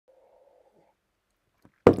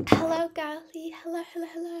Hello, Gally. Hello.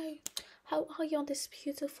 How are you on this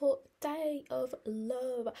beautiful day of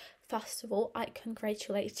love? First of all, I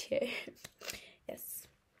congratulate you. Yes.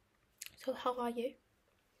 So, how are you?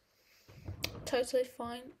 Totally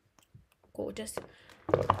fine. Gorgeous.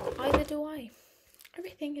 Either do I.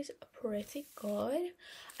 Everything is pretty good.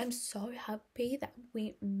 I'm so happy that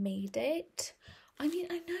we made it. I mean,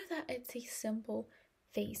 I know that it's a simple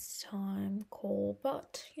FaceTime call,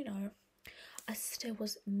 but I still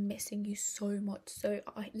was missing you so much, so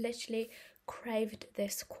I literally craved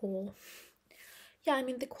this call. Yeah, I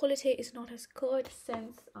mean the quality is not as good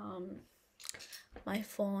since my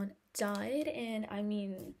phone died, and I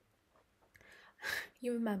mean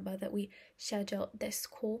you remember that we scheduled this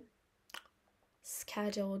call,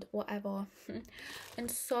 whatever, and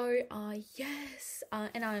so yes,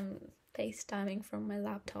 and I'm FaceTiming from my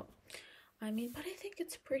laptop. I mean, but I think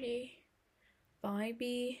it's pretty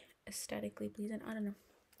vibey, aesthetically pleasing. I don't know.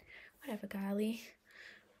 Whatever, Kylie.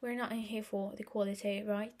 We're not in here for the quality,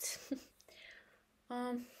 right?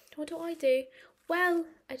 What do? Well,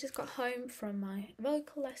 I just got home from my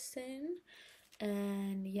vocal lesson,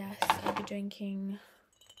 and yes, I'll be drinking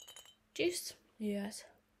juice. Yes.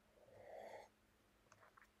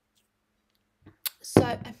 So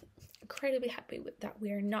I'm incredibly happy with that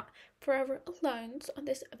we're not forever alone on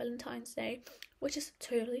this Valentine's Day, which is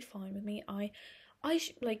totally fine with me. I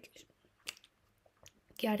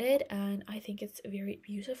get it, and I think it's very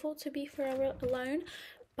beautiful to be forever alone,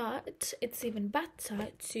 but it's even better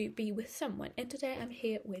to be with someone, and today I'm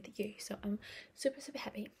here with you, so I'm super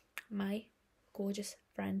happy, my gorgeous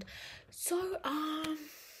friend. So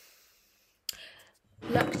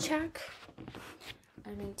luck check.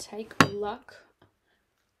 I mean, take a look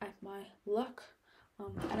at my look. I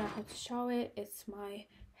don't know how to show it. It's my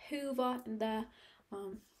Hoover in there.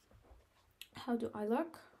 How do I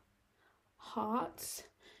look? Hearts.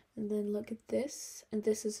 And then look at this, and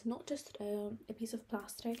this is not just a piece of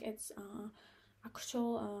plastic, it's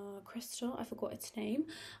actual crystal. I forgot its name.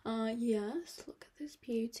 Yes, look at this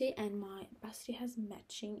beauty, and my bestie has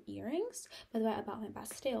matching earrings. By the way, about my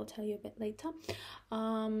bestie, I'll tell you a bit later.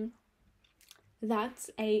 That's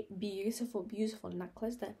a beautiful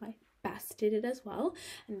necklace that my bestie did as well,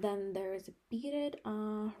 and then there is a beaded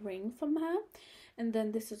ring from her, and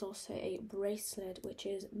then this is also a bracelet which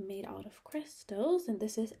is made out of crystals, and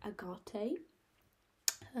this is agate.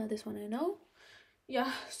 This one I know.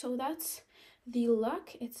 Yeah, so that's the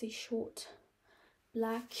look. It's a short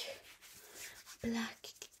black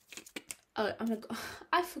oh my god,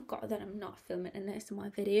 I forgot that I'm not filming an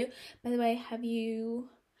ASMR video. By the way, have you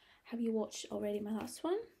watched already my last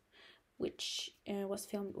one, which was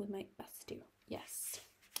filmed with my bestie? Yes.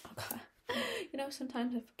 Okay.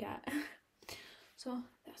 Sometimes I forget. So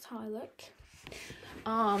that's how I look.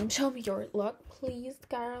 Show me your look, please,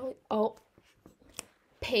 girl. Oh,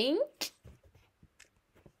 pink.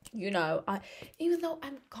 I even though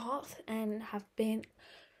I'm goth and have been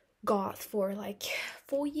goth for like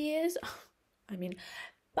 4 years. I mean,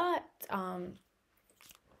 but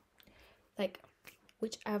like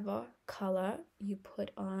whichever color you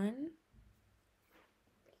put on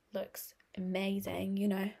looks amazing,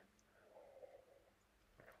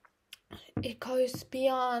 It goes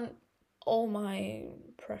beyond all my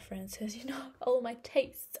preferences, all my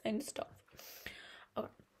tastes and stuff. Okay.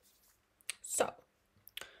 So,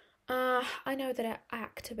 I know that I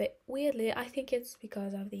act a bit weirdly. I think it's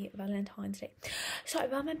because of the Valentine's Day. So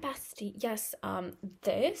about my bestie, yes,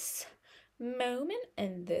 this moment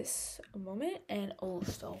and this moment, and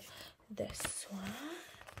also this one,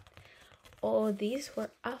 all these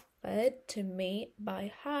were offered to me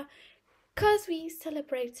by her because we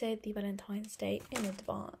celebrated the Valentine's Day in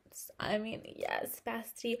advance. I mean, yes,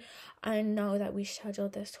 bestie, I know that we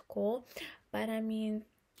scheduled this call, but I mean,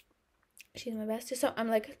 she's my bestie, so I'm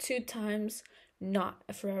like 2 times not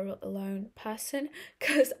a forever alone person,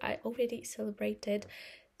 because I already celebrated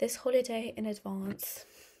this holiday in advance.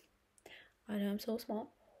 I know I'm so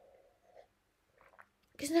small,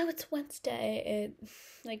 because now it's Wednesday.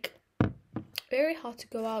 It's like very hard to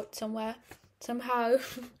go out somewhere somehow,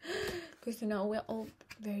 because we're all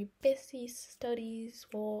very busy, studies,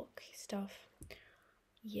 work, stuff.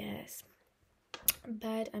 Yes,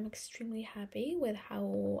 but I'm extremely happy with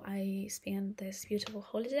how I spent this beautiful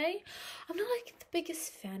holiday. I'm not like the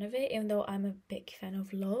biggest fan of it, even though I'm a big fan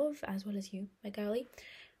of love, as well as you, my girlie,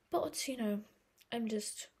 but I'm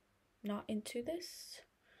just not into this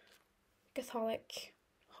Catholic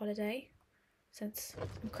holiday, since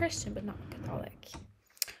I'm Christian but not Catholic.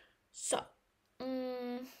 So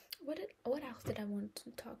what else did I want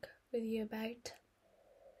to talk with you about?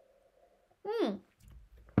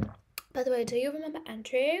 By the way, do you remember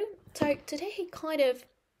Andrew? So today he kind of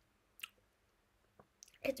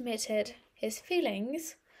admitted his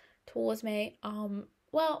feelings towards me.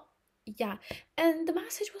 Well, yeah, and the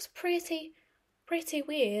message was pretty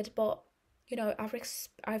weird, but you know,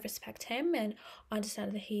 I respect him, and I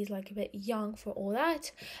understand that he's like a bit young for all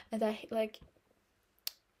that, and that like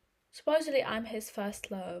supposedly I'm his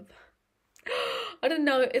first love. I don't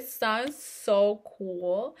know, it sounds so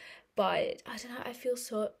cool, but I don't know, I feel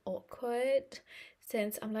so awkward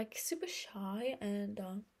since I'm like super shy, and I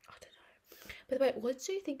don't know. By the way, what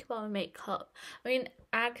do you think about my makeup? I mean,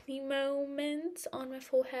 acne moments on my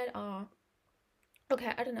forehead are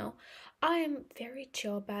okay. I don't know. I am very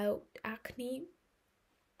chill about acne.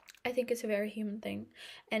 I think it's a very human thing,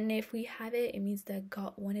 and if we have it, it means that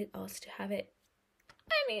God wanted us to have it.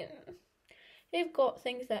 I mean, if God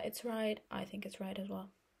thinks that it's right, I think it's right as well.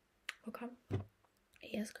 Okay.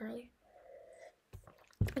 Yes, girly.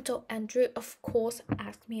 So Andrew, of course,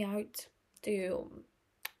 asked me out to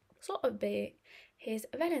sort of be his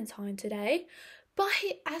Valentine today, but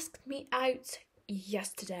he asked me out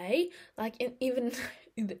yesterday, like even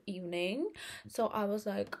in the evening. So I was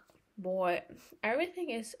like, boy, everything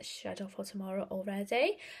is scheduled for tomorrow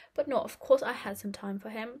already. But no, of course I had some time for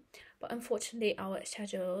him, but unfortunately our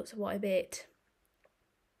schedules were a bit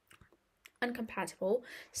incompatible.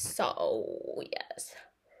 So yes,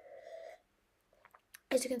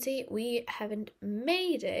 as you can see, we haven't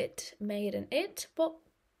made in it, but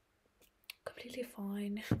completely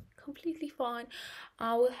fine. Completely fine.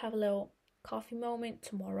 I will have a little coffee moment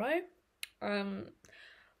tomorrow.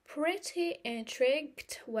 Pretty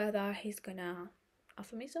intrigued whether he's gonna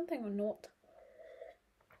offer me something or not.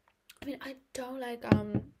 I mean, I don't like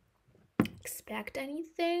expect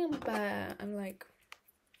anything, but I'm like,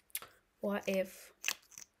 what if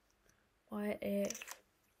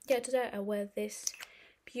yeah, today I wear this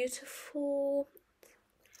beautiful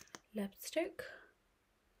lipstick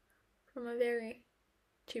from a very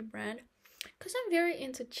cheap brand, because I'm very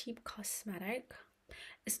into cheap cosmetic.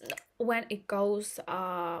 When it comes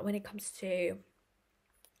to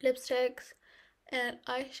lipsticks and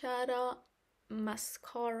eyeshadow,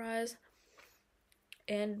 mascaras,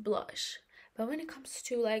 and blush. But when it comes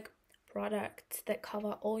to like products that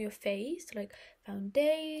cover all your face, like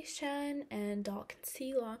foundation and dark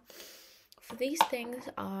concealer, for these things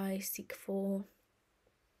I seek for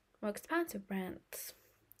more expensive brands.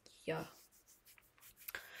 Yeah.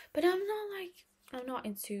 But I'm not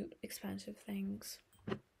into expensive things.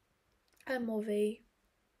 I'm more I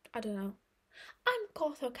don't know. I'm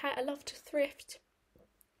goth, okay? I love to thrift.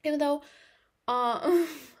 Even though I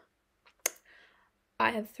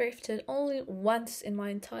have thrifted only once in my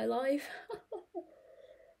entire life.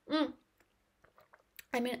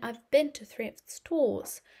 I mean, I've been to thrift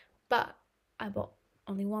stores, but I bought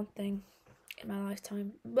only one thing in my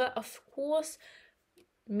lifetime. But of course,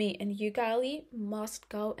 me and you, girlie, must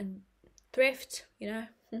go and thrift, you know.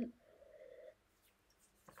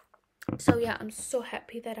 So yeah, I'm so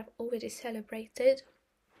happy that I've already celebrated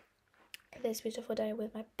this beautiful day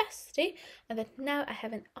with my bestie, and that now I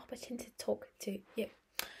have an opportunity to talk to you.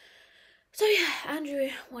 So yeah, Andrew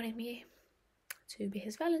wanted me to be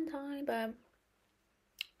his Valentine, but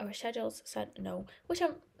our schedules said no, which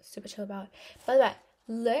I'm super chill about. By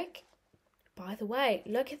the way,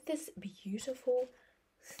 look at this beautiful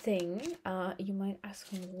thing. You might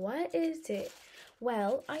ask me, what is it?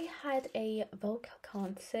 Well, I had a vocal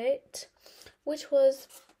concert which was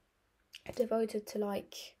devoted to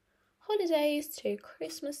like holidays, to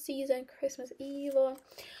Christmas season, Christmas Eve.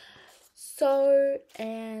 So,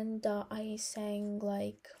 and I sang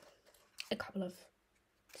like a couple of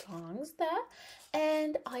songs there,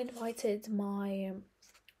 and I invited my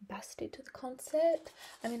bestie to the concert.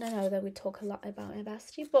 I mean, I know that we talk a lot about my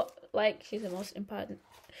bestie, but like she's the most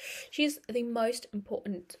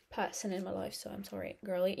important person in my life. So I'm sorry,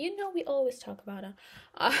 girlie. You know we always talk about her.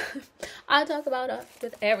 I talk about her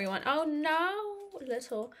with everyone. Oh no,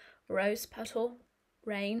 little rose petal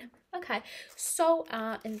rain. Okay, so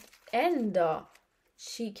and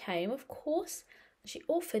she came, of course. She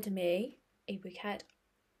offered me a bouquet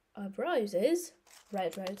of roses,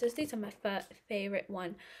 red roses. These are my favorite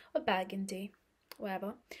one, or burgundy,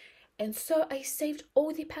 whatever. And so I saved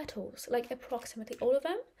all the petals, like approximately all of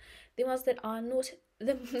them. The ones that are not,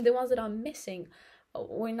 the ones that are missing,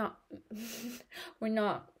 we're not.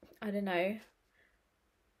 I don't know.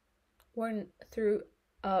 Weren't through.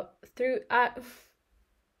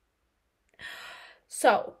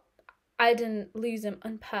 So I didn't lose them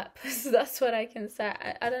on purpose. That's what I can say.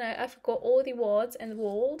 I don't know. I forgot all the words in the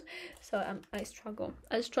world, so I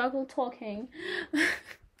struggle talking.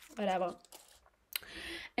 Whatever.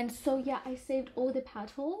 And so yeah, I saved all the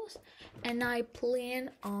petals, and I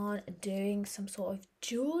plan on doing some sort of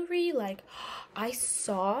jewelry. Like, I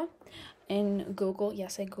saw in Google,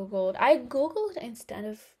 yes, I googled instead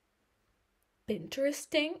of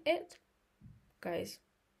Pinteresting it, guys.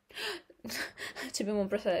 To be more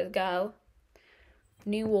precise, girl,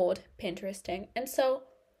 new word, Pinteresting. And so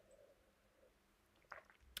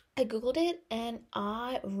I googled it, and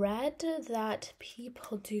I read that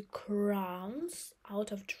people do crowns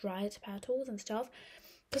out of dried petals and stuff.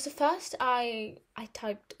 Because at first I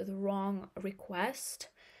typed the wrong request,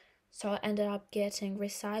 so I ended up getting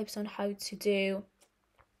recipes on how to do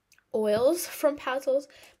oils from petals,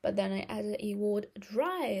 but then I added a word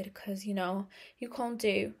dried, because you know you can't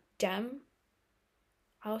do jam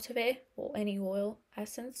out of it or any oil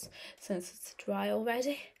essence since it's dry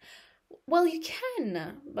already. Well, you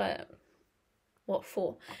can, but what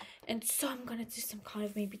for? And so I'm gonna do some kind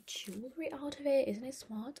of maybe jewelry out of it. Isn't it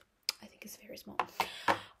smart? I think it's very smart.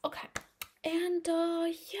 Okay, and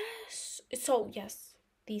yes, so yes,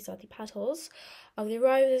 these are the petals of the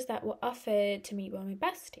roses that were offered to me by my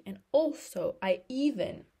bestie. And also I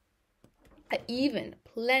even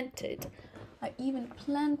planted,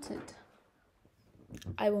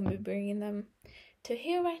 I won't be bringing them to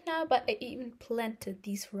here right now, but I even planted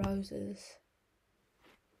these roses.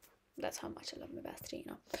 That's how much I love my bestie, you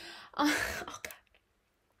know. Okay.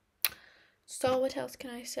 So what else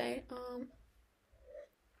can I say?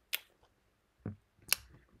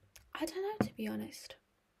 I don't know, to be honest.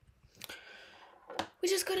 We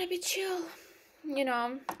just gotta be chill, you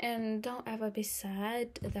know, and don't ever be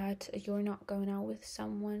sad that you're not going out with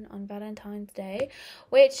someone on Valentine's Day,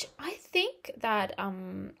 which I think that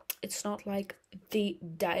it's not like the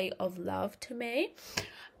day of love to me.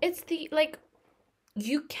 It's the, like,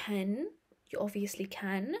 you obviously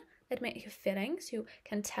can admit your feelings, you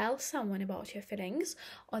can tell someone about your feelings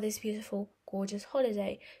on this beautiful, gorgeous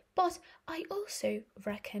holiday, but I also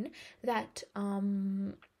reckon that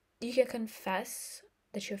you can confess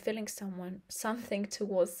that you're feeling something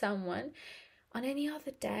towards someone on any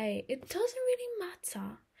other day. It doesn't really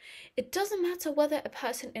matter. It doesn't matter whether a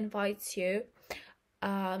person invites you,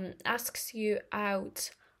 asks you out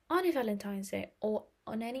on a Valentine's Day or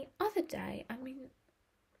on any other day. I mean,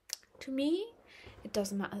 to me, it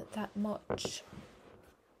doesn't matter that much.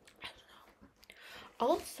 I don't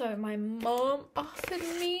know. Also, my mom offered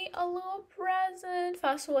me a little present.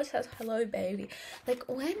 First of all, it says, "Hello, baby." Like,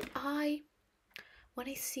 when I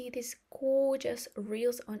see these gorgeous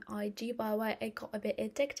reels on IG, by the way, I got a bit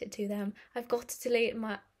addicted to them. I've got to delete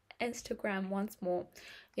my Instagram once more.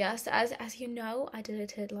 Yes, as you know, I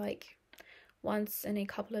deleted like once in a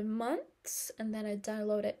couple of months, and then I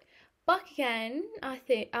downloaded back again. I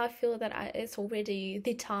feel that it's already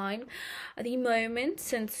the time, the moment,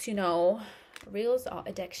 since you know reels are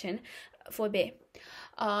addiction for a bit.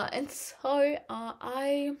 And so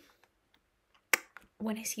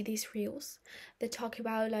when I see these reels, they talk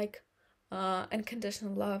about like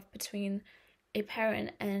unconditional love between a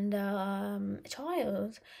parent and a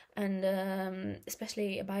child, and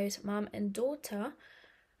especially about mom and daughter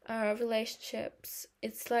relationships.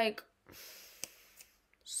 It's like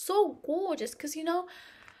so gorgeous, because you know,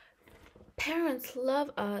 parents love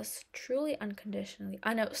us truly unconditionally.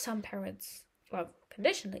 I know some parents love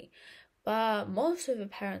conditionally, but most of the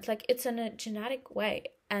parents, like, it's in a genetic way,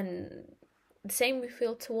 and the same we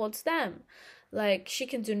feel towards them. Like, she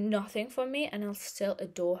can do nothing for me and I'll still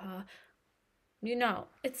adore her. You know,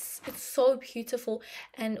 it's so beautiful.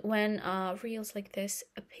 And when reels like this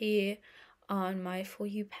appear on my For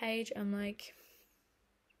You page, I'm like,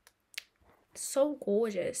 so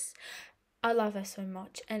gorgeous. I love her so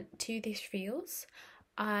much. And to these reels,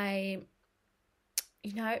 you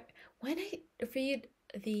know, when I read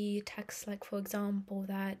the text, like for example,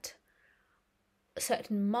 that a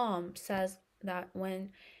certain mom says that when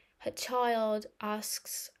her child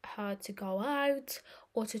asks her to go out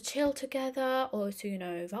or to chill together or to, you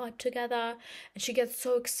know, vibe together, and she gets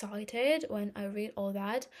so excited when I read all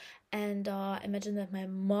that. And imagine that my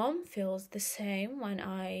mom feels the same when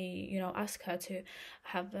I, you know, ask her to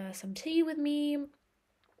have some tea with me,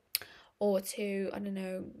 or to, I don't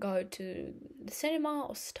know, go to the cinema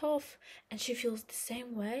or stuff, and she feels the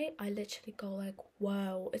same way. I literally go like,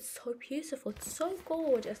 wow, it's so beautiful, it's so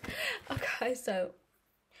gorgeous. Okay, so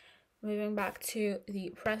moving back to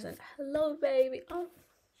the present. Hello, baby. Oh,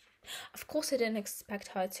 of course I didn't expect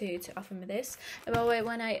her to offer me this. And by the way,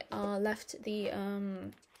 when I left the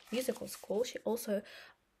musical school, she also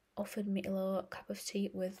offered me a little cup of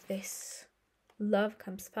tea with this "Love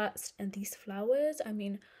Comes First" and these flowers. I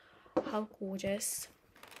mean, how gorgeous.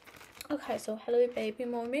 Okay, so hello baby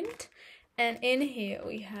moment. And in here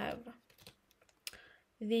we have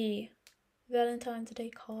the Valentine's Day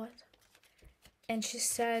card. And she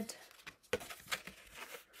said,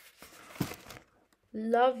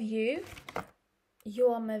 love you. You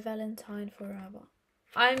are my Valentine forever.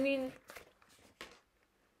 I mean,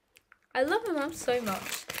 I love my mom so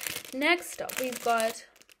much. Next up, we've got,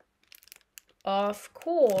 of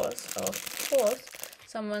course,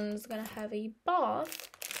 someone's gonna have a bath.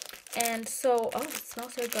 And so, oh, it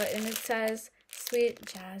smells so good. And it says, sweet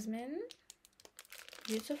jasmine.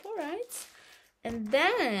 Beautiful, right? And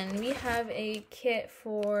then we have a kit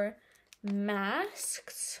for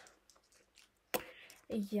masks.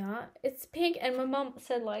 Yeah, it's pink. And my mom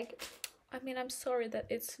said, like, I mean, I'm sorry that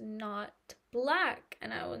it's not black.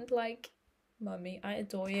 And I was like, Mommy, I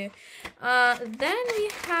adore you. Then we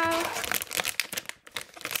have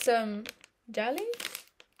some jellies.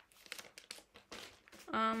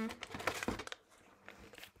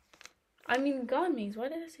 I mean gummies. Why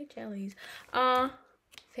did I say jellies?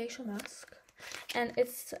 Facial mask. And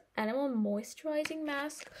it's animal moisturizing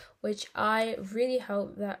mask, which I really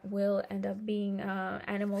hope that will end up being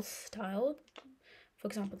animal styled. For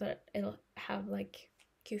example, that it'll have like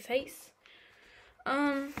cute face.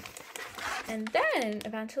 And then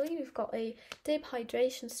eventually we've got a deep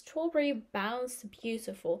hydration strawberry bounce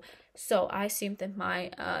beautiful. So I assume that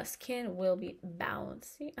my skin will be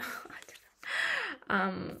bouncy. I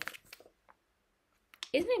don't know.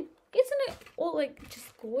 Isn't it all like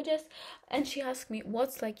just gorgeous? And she asked me,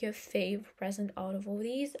 what's like your favorite present out of all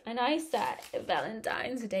these? And I said a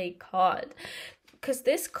Valentine's Day card, because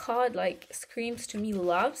this card like screams to me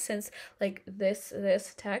love, since like this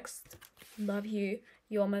text, love you,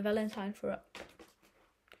 you're my Valentine forever.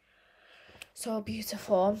 So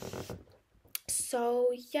beautiful. So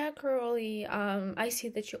yeah, girly, I see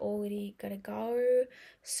that you already gotta go.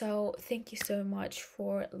 So thank you so much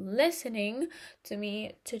for listening to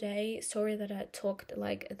me today. Sorry that I talked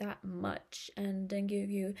like that much and didn't give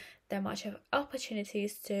you that much of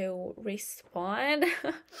opportunities to respond.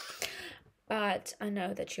 But I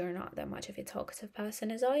know that you're not that much of a talkative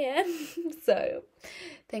person as I am. So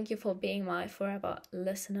thank you for being my forever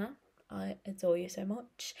listener. I adore you so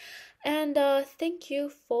much. And thank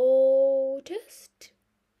you for just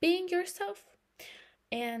being yourself.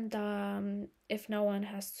 And if no one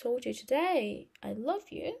has told you today, I love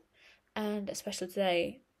you. And especially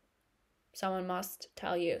today, someone must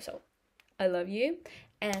tell you. So I love you.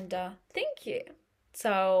 And thank you.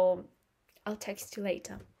 So I'll text you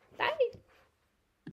later.